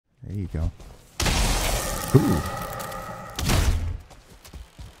There you go. Ooh.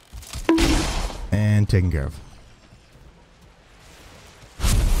 And taken care of.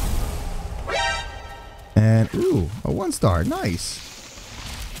 And, ooh, a 1-star. Nice.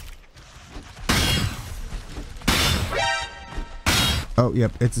 Oh,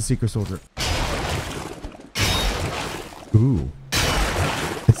 yep, it's a secret soldier. Ooh.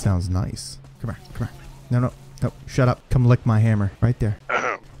 It sounds nice. Come here, come here. No, shut up. Come lick my hammer. Right there.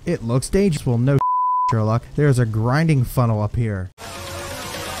 It looks dangerous. Well, no, Sherlock. There's a grinding funnel up here.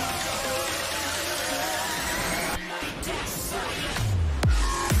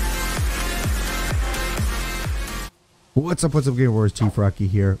 What's up, Game Wars? Chief Rocky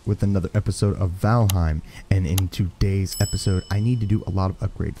here with another episode of Valheim, and in today's episode I need to do a lot of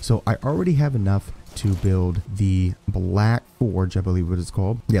upgrades. So I already have enough to build the Black Forge, I believe what it's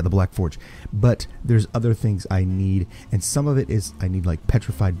called. Yeah, the Black Forge. But there's other things I need, and some of it is I need like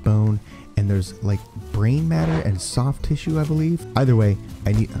petrified bone, and there's like brain matter and soft tissue, I believe. Either way,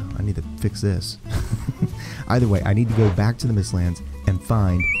 I need to fix this. Either way, I need to go back to the Mistlands and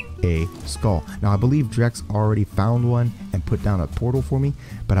find a skull. Now I believe Drex already found one and put down a portal for me,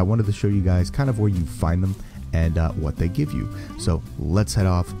 but I wanted to show you guys kind of where you find them and what they give you. So let's head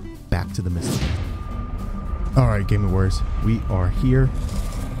off back to the Mistlands. Alright, Game Wars, we are here,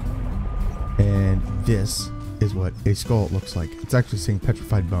 and this is what a skull looks like. It's actually saying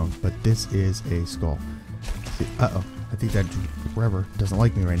petrified bone, but this is a skull. Uh-oh, I think that Barber doesn't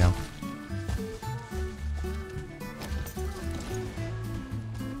like me right now.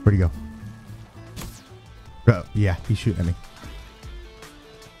 Where'd he go? Oh, yeah, he's shooting at me.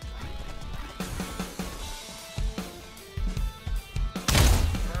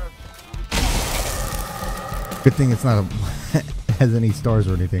 Good thing it's not has any stars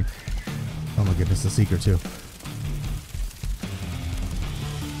or anything. Oh my goodness, the secret too.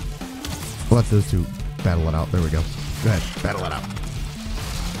 We'll let those two battle it out. There we go. Go ahead, battle it out.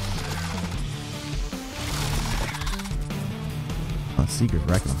 Seeker's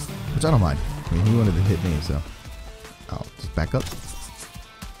wrecking him, which I don't mind. I mean, he wanted to hit me, so I'll just back up.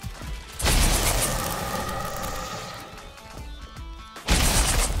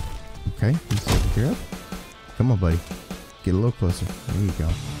 Okay, he's taken care of. Come on, buddy. Get a little closer. There you go.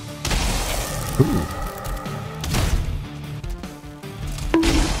 Ooh.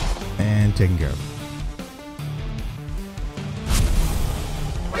 And taken care of.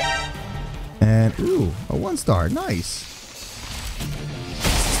 And, ooh, a 1-star. Nice.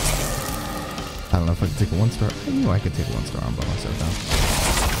 I don't know if I can take a 1-star. I knew I could take a 1-star on by myself now.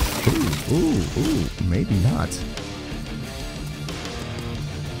 Ooh, maybe not.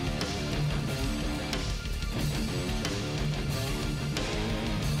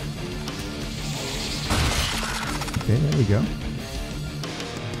 Okay, there we go.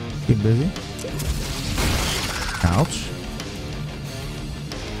 Get busy. Ouch.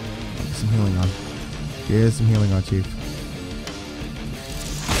 Get some healing on. Get some healing on, Chief.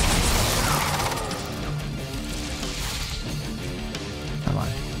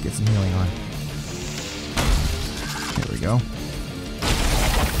 Get some healing on. There we go.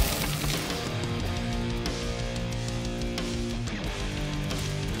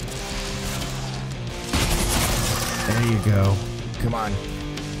 There you go. Come on.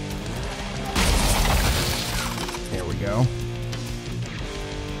 There we go.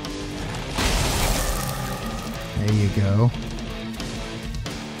 There you go.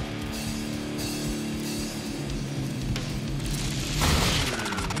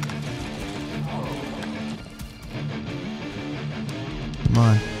 Come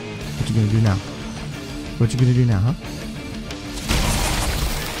on. What you gonna do now? What you gonna do now, huh?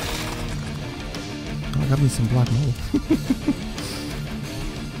 Oh, I got me some black marble.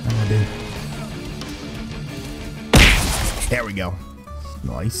 Oh, dude. There we go.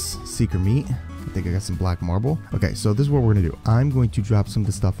 Nice. Seeker meat. I think I got some black marble. Okay, so this is what we're gonna do. I'm going to drop some of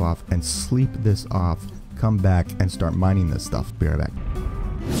the stuff off and sleep this off, come back and start mining this stuff. Be right back.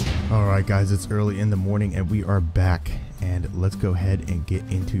 Alright guys, it's early in the morning and we are back, and let's go ahead and get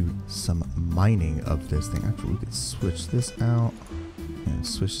into some mining of this thing. Actually, we could switch this out and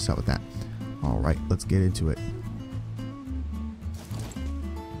switch this out with that. Alright, let's get into it.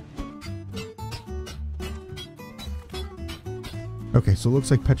 Okay, so it looks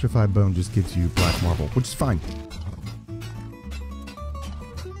like petrified bone just gives you black marble, which is fine.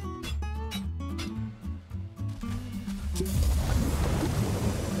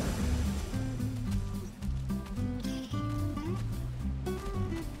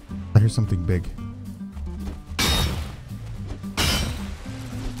 I hear something big.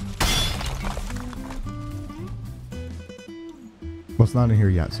 Well, it's not in here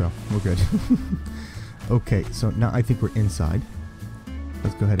yet, so we're good. Okay, so now I think we're inside.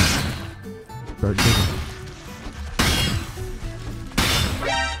 Let's go ahead and start digging.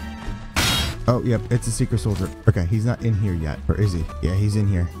 Oh, yep, it's a secret soldier. Okay, he's not in here yet. Or is he? Yeah, he's in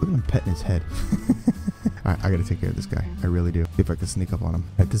here. Look at him petting his head. Alright, I gotta take care of this guy. I really do. See if I can sneak up on him.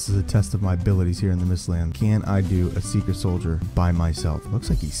 Alright, this is a test of my abilities here in the Mistlands. Can I do a secret soldier by myself?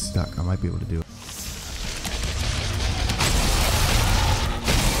 Looks like he's stuck. I might be able to do it.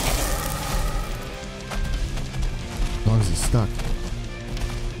 As long as he's stuck.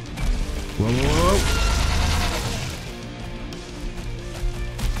 Whoa, whoa, whoa.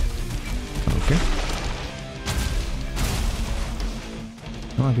 Okay.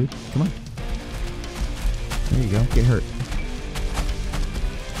 Come on, dude. Come on. There you go. Get hurt.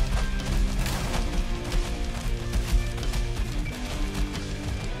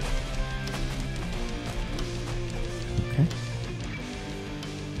 Okay.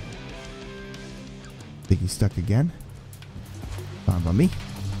 Think he's stuck again. Fine by me.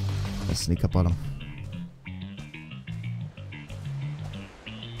 Let's sneak up on him.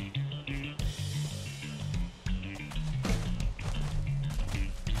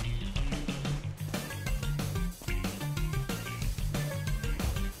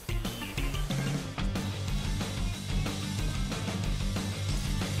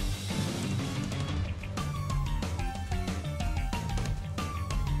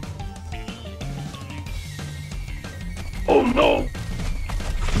 Oh no!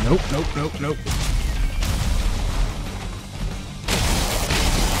 Nope, nope, nope, nope.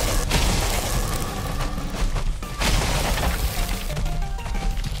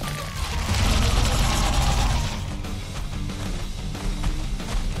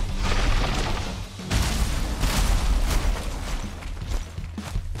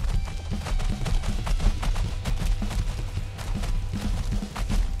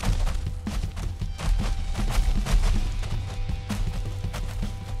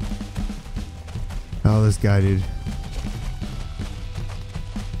 Oh, this guy, dude.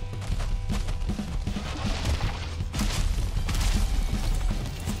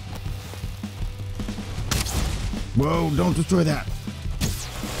 Whoa, don't destroy that.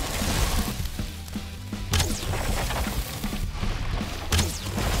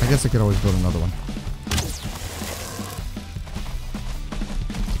 I guess I could always build another one.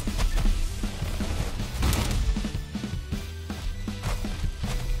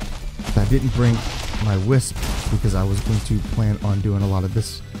 I didn't bring my wisp because I was going to plan on doing a lot of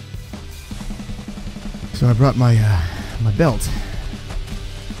this. So I brought my my belt.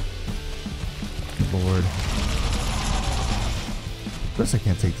 Good lord. Of course I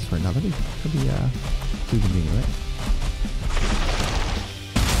can't take this right now. That'd be too convenient, right?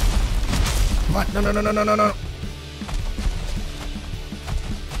 Come on! No, no, no, no, no, no, no!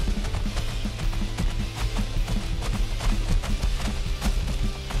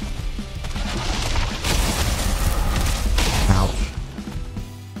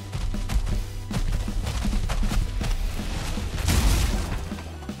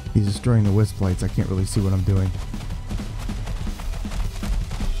 He's destroying the wisp lights. I can't really see what I'm doing.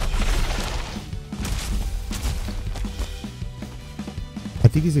 I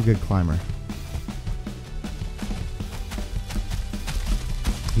think he's a good climber.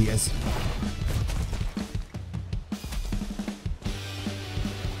 He is.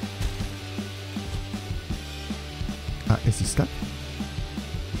 Is he stuck?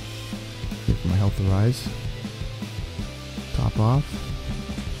 Wait for my health to rise. Top off.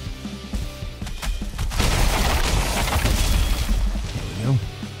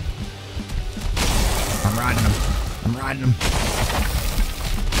 I'm riding him. I'm riding him.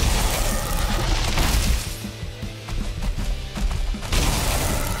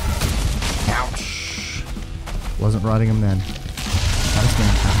 Ouch. Wasn't riding him then. Gotta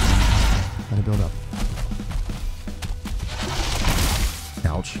stand. Gotta build up.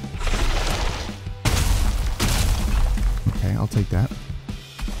 Ouch. Okay, I'll take that.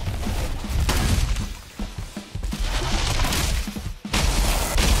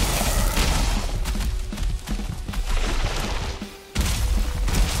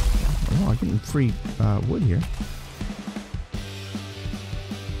 I'm getting free wood here.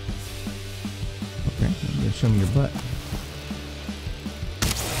 Okay, you're gonna show me your butt.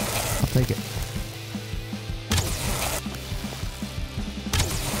 I'll take it.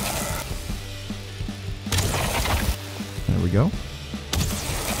 There we go.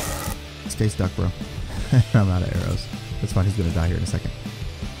 Stay stuck, bro. I'm out of arrows. That's fine, he's gonna die here in a second.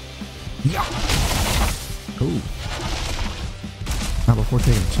 Yeah. Ooh. Not before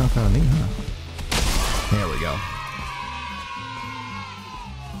taking a chunk out of me, huh? There we go.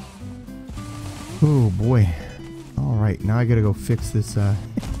 Oh boy. All right, now I gotta go fix this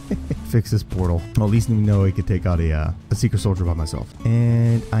fix this portal. Well, at least we know I could take out a secret soldier by myself.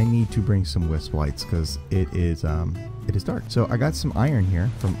 And I need to bring some wisp lights because it is dark. So I got some iron here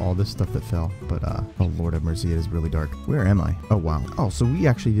from all this stuff that fell, but oh Lord have mercy, it is really dark. Where am I? Oh wow. Oh, so we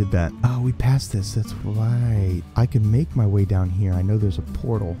actually did that. Oh, we passed this. That's right. I can make my way down here. I know there's a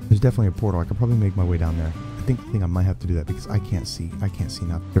portal. There's definitely a portal. I could probably make my way down there. I think I might have to do that because I can't see. I can't see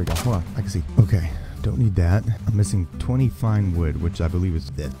nothing. There we go. Hold on. I can see. Okay. Don't need that. I'm missing 20 fine wood, which I believe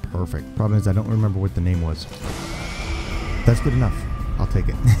is perfect. Problem is I don't remember what the name was. That's good enough. I'll take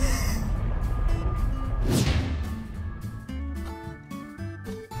it.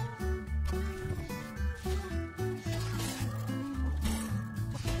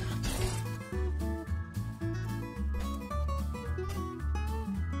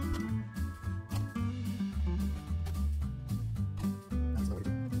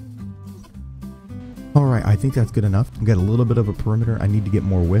 Alright, I think that's good enough. I've got a little bit of a perimeter. I need to get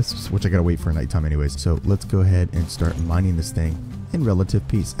more wisps, which I gotta wait for nighttime anyways. So let's go ahead and start mining this thing in relative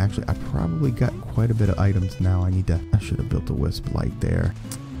peace. Actually, I probably got quite a bit of items now. I should have built a wisp light there.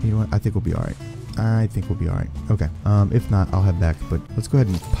 You know what? I think we'll be alright. I think we'll be alright. Okay. If not, I'll head back. But let's go ahead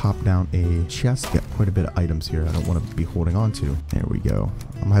and pop down a chest. Got quite a bit of items here I don't want to be holding on to. There we go.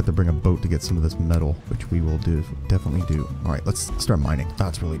 I'm gonna have to bring a boat to get some of this metal, which we will do. Definitely do. Alright, let's start mining. Oh,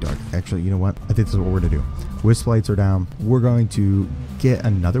 it's really dark. Actually, you know what? I think this is what we're gonna do. Wisp lights are down. We're going to get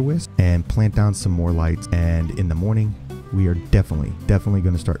another wisp and plant down some more lights. And in the morning, we are definitely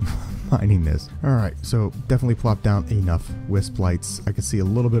going to start mining this. All right, so definitely plop down enough wisp lights. I can see a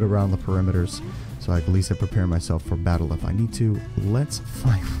little bit around the perimeters, so I can at least prepare myself for battle if I need to. Let's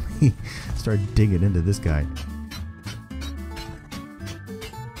finally start digging into this guy.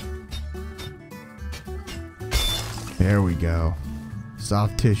 There we go.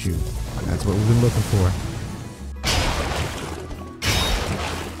 Soft tissue. That's what we've been looking for.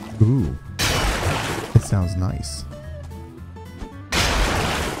 Ooh, it sounds nice.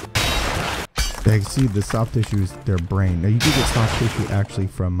 I can see the soft tissue is their brain. Now you do get soft tissue actually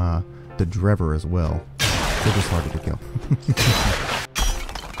from the Dverger as well. They're just harder to kill.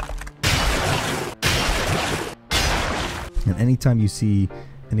 And anytime you see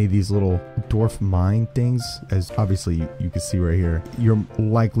any of these little dwarf mine things, as obviously you can see right here, you're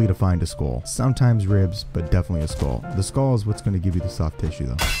likely to find a skull. Sometimes ribs, but definitely a skull. The skull is what's going to give you the soft tissue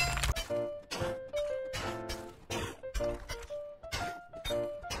though.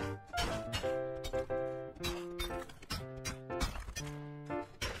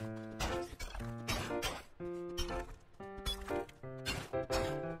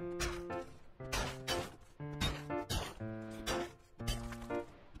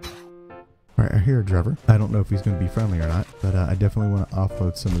 Alright, I hear a Dverger. I don't know if he's going to be friendly or not, but I definitely want to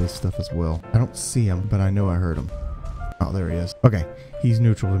offload some of this stuff as well. I don't see him, but I know I heard him. Oh, there he is. Okay, he's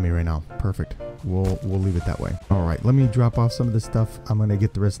neutral to me right now. Perfect. We'll leave it that way. Alright, let me drop off some of this stuff. I'm going to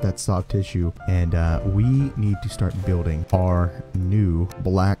get the rest of that soft tissue, and we need to start building our new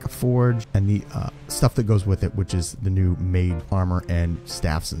black forge and the stuff that goes with it, which is the new Mage armor and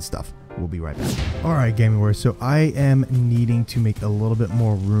staffs and stuff. We'll be right back. Alright, Gaming Warriors, so I am needing to make a little bit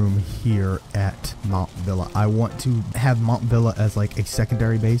more room here at Mount Villa. I want to have Mount Villa as like a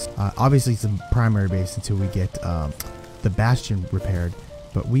secondary base. Obviously it's a primary base until we get the bastion repaired,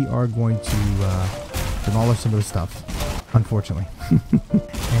 but we are going to demolish some of the stuff, unfortunately.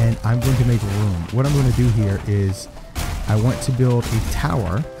 And I'm going to make room. What I'm going to do here is I want to build a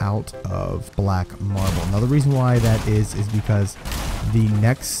tower out of black marble. Now the reason why that is because the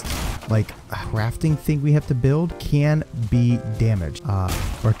next like crafting thing we have to build can be damaged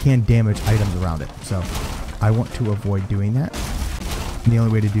or can damage items around it. So I want to avoid doing that. And the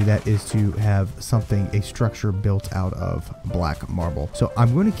only way to do that is to have something, a structure built out of black marble. So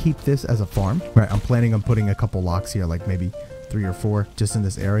I'm going to keep this as a farm. Right, I'm planning on putting a couple locks here, like maybe 3 or 4 just in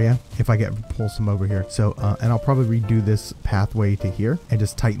this area if I get pull some over here. So and I'll probably redo this pathway to here and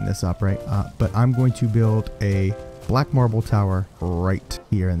just tighten this up, right? But I'm going to build a black marble tower right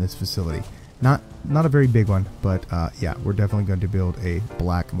here in this facility. Not a very big one, but yeah, we're definitely going to build a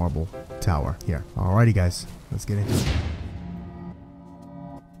black marble tower here. Alrighty guys, let's get into it.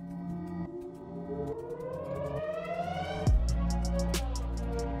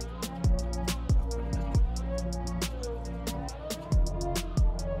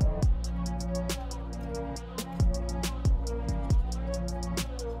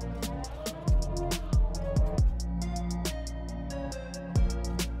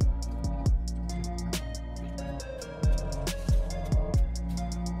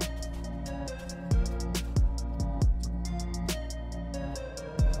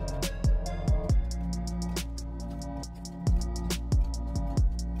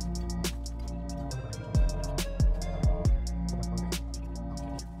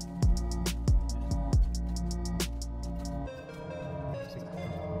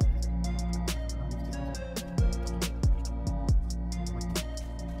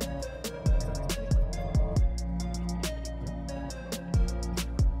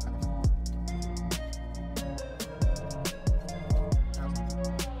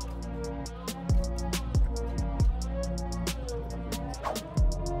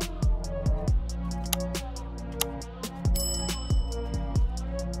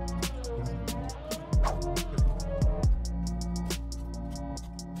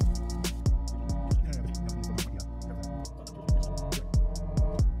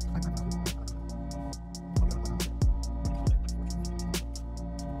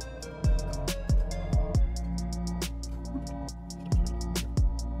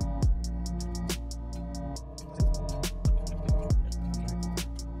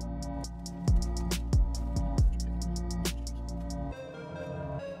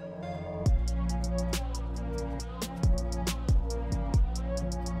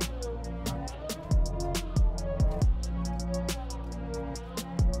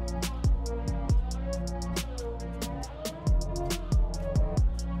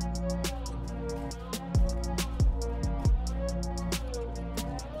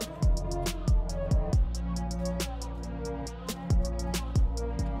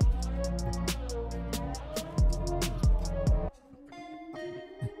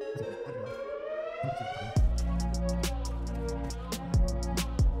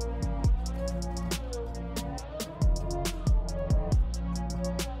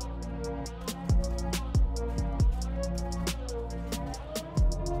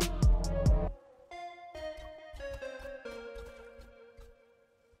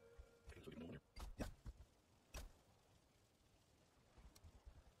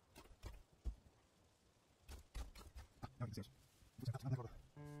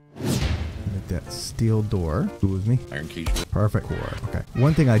 that steel door. Who was me? Iron cage. Perfect. Core. Okay.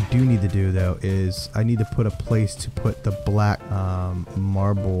 One thing I do need to do though is I need to put a place to put the black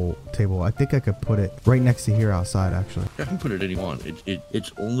marble table. I think I could put it right next to here outside actually. I can put it anywhere you want.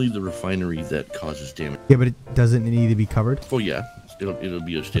 It's only the refinery that causes damage. Yeah, but it doesn't need to be covered. Oh yeah, it'll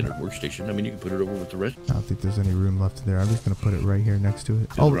be a standard workstation. I mean, you can put it over with the rest. I don't think there's any room left there. I'm just gonna put it right here next to it.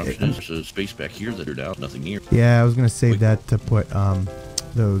 There's a space back here that are down. Nothing here. Yeah, I was gonna save that to put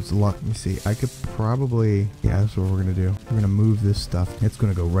those lock. Let me see. I could probably. Yeah, that's what we're gonna do. We're gonna move this stuff. It's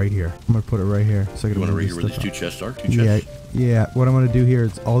gonna go right here. I'm gonna put it right here. So I can You want to move right this here where stuff these up. 2 chests are? 2 chests? Yeah. What I'm gonna do here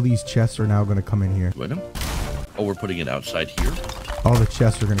is all these chests are now gonna come in here. Do I know? Oh, we're putting it outside here. All the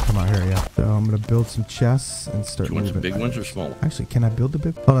chests are gonna come out here. Yeah. So I'm gonna build some chests and start. Do you want some moving. big ones or small ones? Actually, can I build the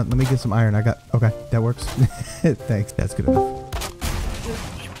big? Hold on. Let me get some iron. I got. Okay, that works. Thanks. That's good enough.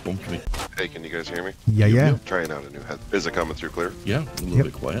 Bumped me. Hey, can you guys hear me? Yeah. Yeah. Trying out a new head. Is it coming through clear? Yeah, a little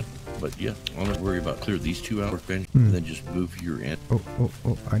bit quiet. But yeah, I'm not worry about clear these 2 out, workbench, and then just move your end. Oh,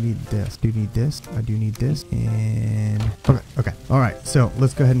 I need this. Do need this. I do need this. And okay. All right. So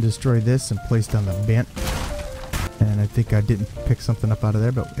let's go ahead and destroy this and place down the vent. And I think I didn't pick something up out of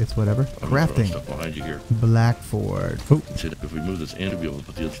there, but it's whatever. I'm gonna throw Crafting. stuff behind you here. Blackford. Oh, See, if we move this end, we'll be able to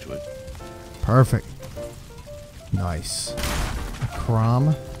put the others to it. perfect. Nice.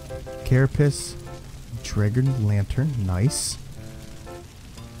 Crom. Carapace. Dragon Lantern. Nice.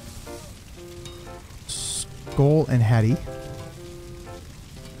 Skull and Hattie.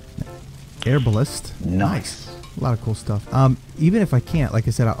 Air Ballist. Nice. A lot of cool stuff. Even if I can't, like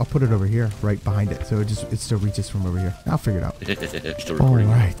I said, I'll put it over here, right behind it, so it still reaches from over here. I'll figure it out. Still recording.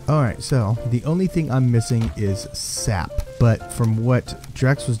 All right. So the only thing I'm missing is sap. But from what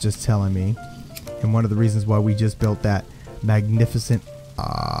Drex was just telling me, and one of the reasons why we just built that magnificent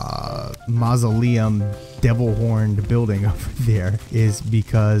mausoleum devil-horned building over there is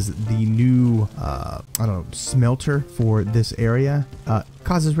because the new smelter for this area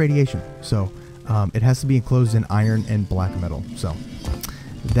causes radiation. So it has to be enclosed in iron and black metal. So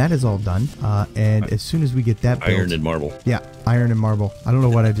that is all done. And as soon as we get that built, Iron and marble. Yeah, iron and marble. I don't know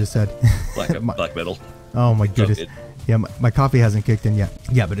what I just said. Black metal. Oh my goodness. It- Yeah, my coffee hasn't kicked in yet.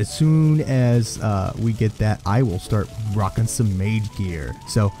 Yeah, but as soon as we get that, I will start rocking some mage gear.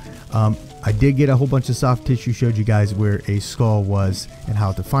 So I did get a whole bunch of soft tissue, showed you guys where a skull was and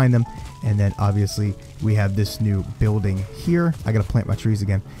how to find them. And then obviously we have this new building here. I gotta plant my trees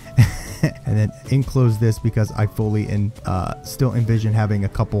again. And then enclose this because I fully still envision having a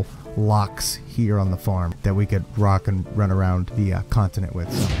couple locks here on the farm that we could rock and run around the continent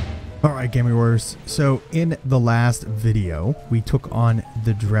with. So. Alright, Gaming Warriors, so in the last video, we took on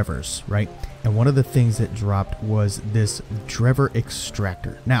the Dvergers, right? And one of the things that dropped was this Dverger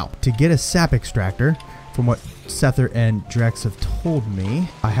Extractor. Now, to get a Sap Extractor, from what Sether and Drex have told me,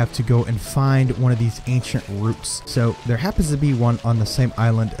 I have to go and find one of these ancient roots. So there happens to be one on the same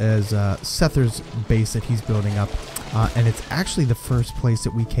island as Sether's base that he's building up. And it's actually the first place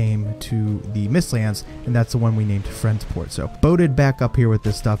that we came to the Mistlands, and that's the one we named Friendsport. So boated back up here with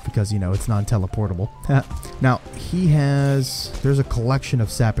this stuff because, you know, it's non-teleportable. Now, there's a collection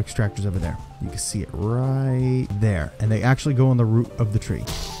of Sap Extractors over there. You can see it right there. And they actually go on the root of the tree.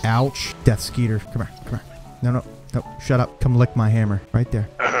 Ouch. Death Skeeter. Come here. No. Shut up. Come lick my hammer. Right there.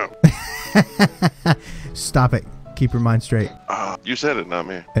 Stop it. Keep your mind straight. You said it, not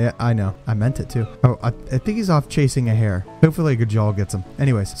me. Yeah, I know. I meant it too. Oh, I think he's off chasing a hare. Hopefully a good jaw gets him.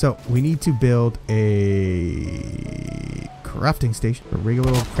 Anyways, so we need to build a crafting station, a regular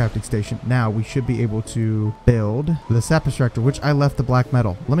old crafting station. Now we should be able to build the Sap Extractor, which I left the black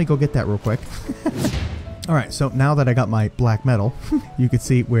metal. Let me go get that real quick. All right, so now that I got my black metal, you can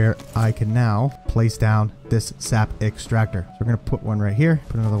see where I can now place down this Sap Extractor. So we're gonna put one right here,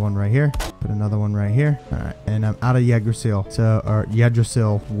 put another one right here, put another one right here. All right, and I'm out of Yggdrasil, or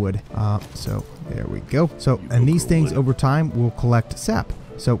Yggdrasil wood. So there we go. So, and these things over time will collect sap.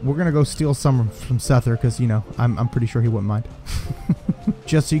 So we're gonna go steal some from Sether because, you know, I'm pretty sure he wouldn't mind.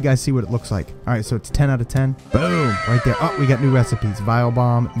 Just so you guys see what it looks like. All right, so it's 10 out of 10. Boom, right there. Oh, we got new recipes: Vile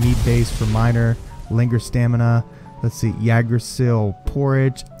Bomb, Meat Base for Miner, Linger Stamina. Let's see, Yggdrasil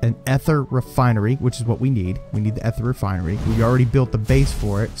Porridge, an Eitr Refinery, which is what we need. We need the Eitr Refinery. We already built the base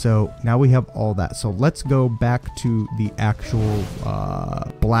for it, so now we have all that. So let's go back to the actual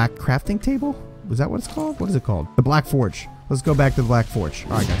black crafting table. Was that what it's called? What is it called? The Black Forge. Let's go back to the Black Forge.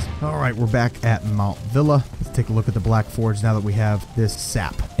 All right, guys. All right, we're back at Mount Villa. Let's take a look at the Black Forge now that we have this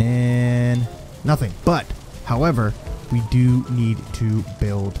sap. And nothing. But, however, we do need to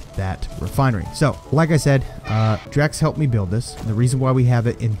build that refinery. So, like I said, Drex helped me build this. The reason why we have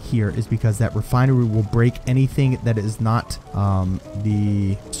it in here is because that refinery will break anything that is not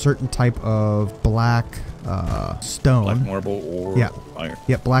the certain type of black stone. Black marble or iron.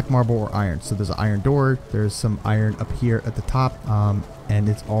 Yeah, black marble or iron. So there's an iron door. There's some iron up here at the top. And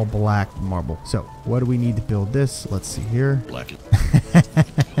it's all black marble. So what do we need to build this? Let's see here. Black.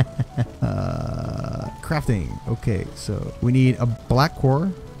 Crafting. Okay, so we need a black core,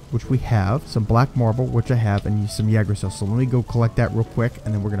 which we have, some black marble, which I have, and some Jaeger cells. So let me go collect that real quick,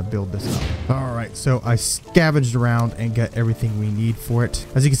 and then we're gonna build this up. All right, so I scavenged around and got everything we need for it.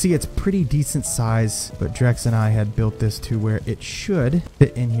 As you can see, it's pretty decent size, but Drex and I had built this to where it should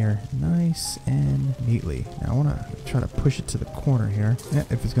fit in here nice and neatly. Now I wanna try to push it to the corner here. Yeah,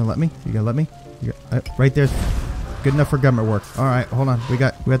 if it's gonna let me. You gonna let me? Right there. Good enough for government work. All right, hold on. We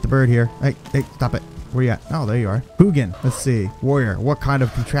got the bird here. Hey, stop it. Where you at? Oh, there you are. Hugin. Let's see. Warrior. What kind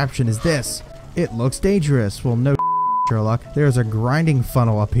of contraption is this? It looks dangerous. Well, no Sherlock. There's a grinding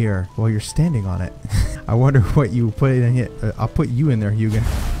funnel up here. Well, you're standing on it. I wonder what you put in it. I'll put you in there, Hugin.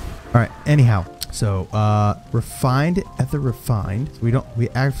 All right. Anyhow. So, refined, Eitr refined. So we don't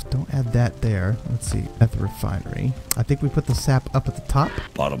add that there. Let's see. Eitr refinery. I think we put the sap up at the top.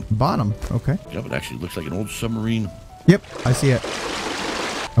 Bottom. Okay. Yeah, but actually looks like an old submarine. Yep. I see it.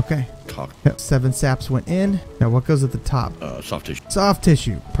 Okay. Cock. Yep, 7 saps went in. Now what goes at the top? Soft tissue. Soft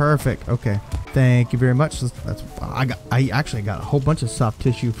tissue. Perfect. Okay. Thank you very much. I actually got a whole bunch of soft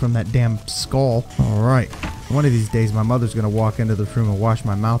tissue from that damn skull. All right. One of these days, my mother's gonna walk into this room and wash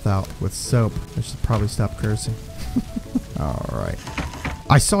my mouth out with soap. I should probably stop cursing. All right.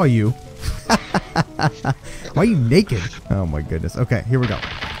 I saw you. Why are you naked? Oh my goodness. Okay, here we go.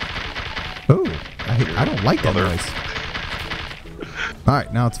 Oh, I don't like that noise. All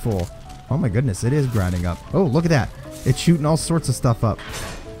right, now it's full. Oh my goodness, it is grinding up. Oh, look at that. It's shooting all sorts of stuff up.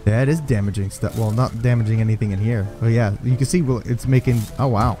 Yeah, it is damaging stuff. Well, not damaging anything in here. Oh yeah, you can see it's making, oh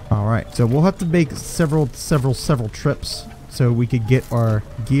wow. All right, so we'll have to make several trips so we could get our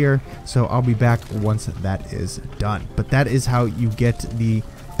gear. So I'll be back once that is done. But that is how you get the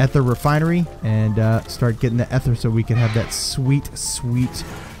Eitr refinery and start getting the Eitr so we can have that sweet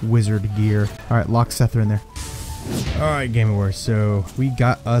wizard gear. All right, lock Sether in there. Alright, Game Wars, so we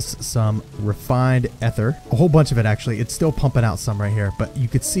got us some refined Eitr. A whole bunch of it, actually. It's still pumping out some right here, but you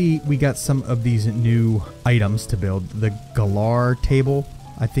could see we got some of these new items to build. The Galdr Table,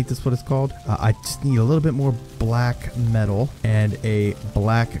 I think that's what it's called. I just need a little bit more black metal and a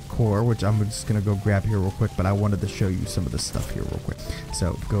black core, which I'm just going to go grab here real quick, but I wanted to show you some of this stuff here real quick.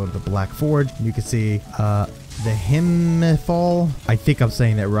 So go to the Black Forge. You can see the Himifal. I think I'm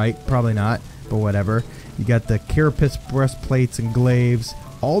saying that right. Probably not, but whatever. You got the carapace breastplates and glaives.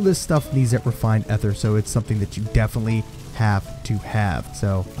 All this stuff needs that refined Eitr, so it's something that you definitely have to have.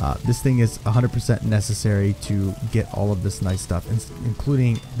 So this thing is 100% necessary to get all of this nice stuff,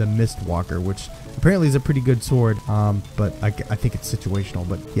 including the Mistwalker, which apparently is a pretty good sword, but I think it's situational.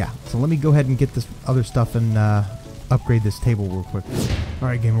 But yeah, so let me go ahead and get this other stuff and upgrade this table real quick. All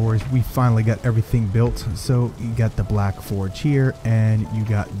right, Gamer Warriors, we finally got everything built. So you got the Black Forge here, and you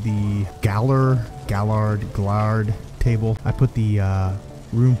got the Galdr Table. I put the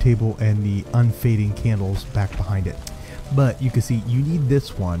room table and the unfading candles back behind it. But you can see you need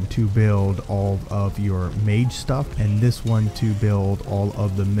this one to build all of your mage stuff, and this one to build all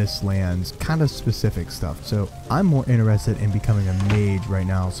of the Mistlands kind of specific stuff. So I'm more interested in becoming a mage right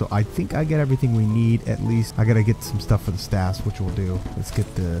now. So I think I get everything we need. At least I gotta get some stuff for the staffs, which we'll do. Let's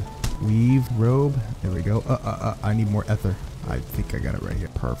get the weave robe. There we go. I need more Eitr. I think I got it right here.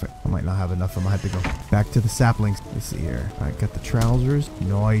 Perfect. I might not have enough. I might have to go back to the saplings. Let's see here. All right, got the trousers.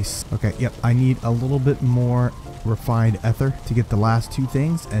 Nice. Okay, yep. I need a little bit more refined Eitr to get the last 2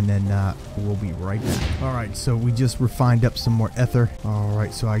 things, and then we'll be right back. All right, so we just refined up some more Eitr. All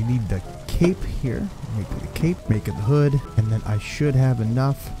right, so I need the cape here. Make the cape, make it the hood, and then I should have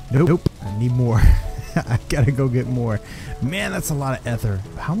enough. Nope. I need more. I gotta go get more. Man, that's a lot of Eitr.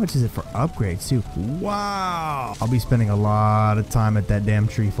 How much is it for upgrades too? Wow. I'll be spending a lot of time at that damn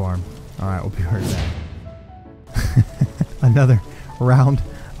tree farm. All right, we'll be right back. Another round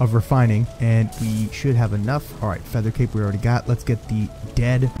of refining, and we should have enough. All right, feather cape we already got. Let's get the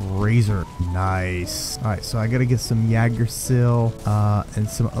dead razor. Nice. All right, so I gotta get some Jaeger seal and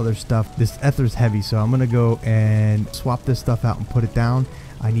some other stuff. This Eithr's heavy, so I'm gonna go and swap this stuff out and put it down.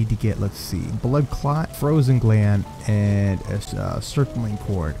 I need to get, let's see, blood clot, frozen gland, and a circling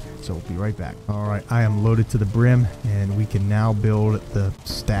cord. So we'll be right back. All right, I am loaded to the brim, and we can now build the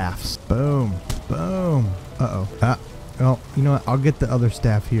staffs. Boom, boom. Well, you know what? I'll get the other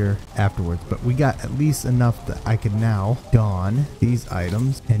staff here afterwards. But we got at least enough that I can now don these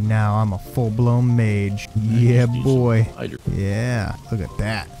items. And now I'm a full-blown mage. Yeah, boy. Yeah, look at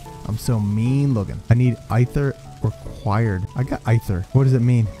that. I'm so mean looking. I need Eitr required. I got Eitr. What does it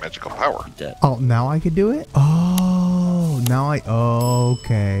mean? Magical power. Oh, now I can do it? Oh, now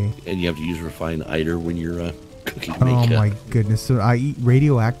okay. And you have to use refined Eitr when you're cooking Oh makeup. my goodness. So I eat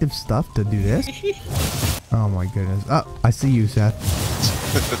radioactive stuff to do this? Oh my goodness. Oh, I see you, Seth.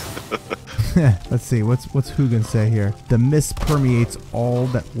 Let's see. What's Hugin say here? The mist permeates all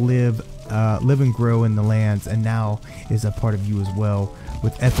that live and grow in the lands, and now is a part of you as well.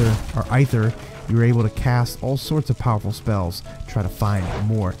 With Eitr, you're able to cast all sorts of powerful spells. Try to find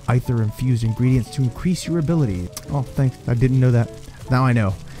more Eitr-infused ingredients to increase your ability. Oh, thanks. I didn't know that. Now I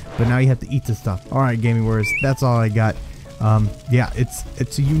know. But now you have to eat this stuff. All right, Gaming Warriors. That's all I got. Yeah,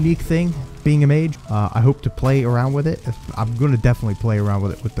 it's a unique thing being a mage. I hope to play around with it. I'm going to definitely play around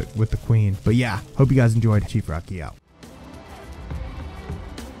with it with the queen. But yeah, hope you guys enjoyed. Chief Rocky out.